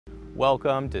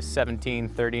Welcome to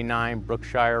 1739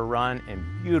 Brookshire Run in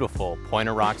beautiful Point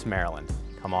of Rocks, Maryland.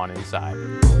 Come on inside.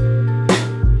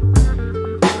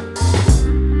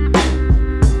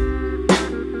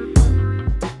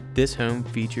 This home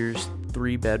features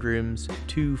 3 bedrooms,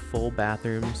 2 full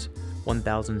bathrooms,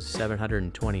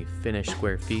 1,720 finished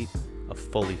square feet, a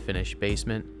fully finished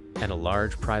basement, and a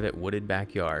large private wooded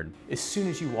backyard. As soon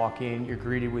as you walk in, you're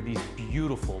greeted with these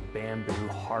beautiful bamboo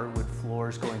hardwood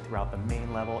floors going throughout the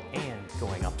main level and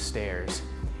going upstairs.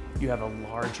 You have a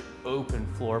large open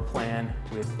floor plan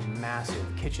with massive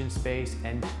kitchen space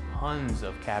and tons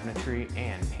of cabinetry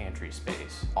and pantry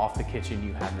space. Off the kitchen,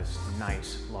 you have this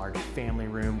nice large family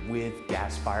room with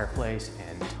gas fireplace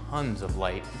and tons of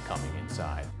light coming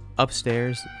inside.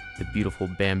 Upstairs, the beautiful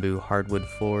bamboo hardwood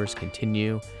floors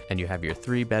continue, and you have your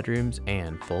 3 bedrooms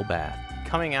and full bath.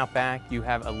 Coming out back, you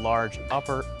have a large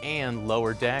upper and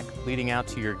lower deck leading out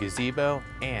to your gazebo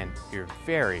and your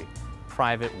very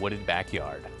private wooded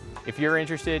backyard. If you're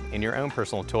interested in your own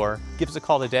personal tour, give us a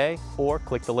call today or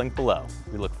click the link below.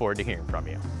 We look forward to hearing from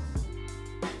you.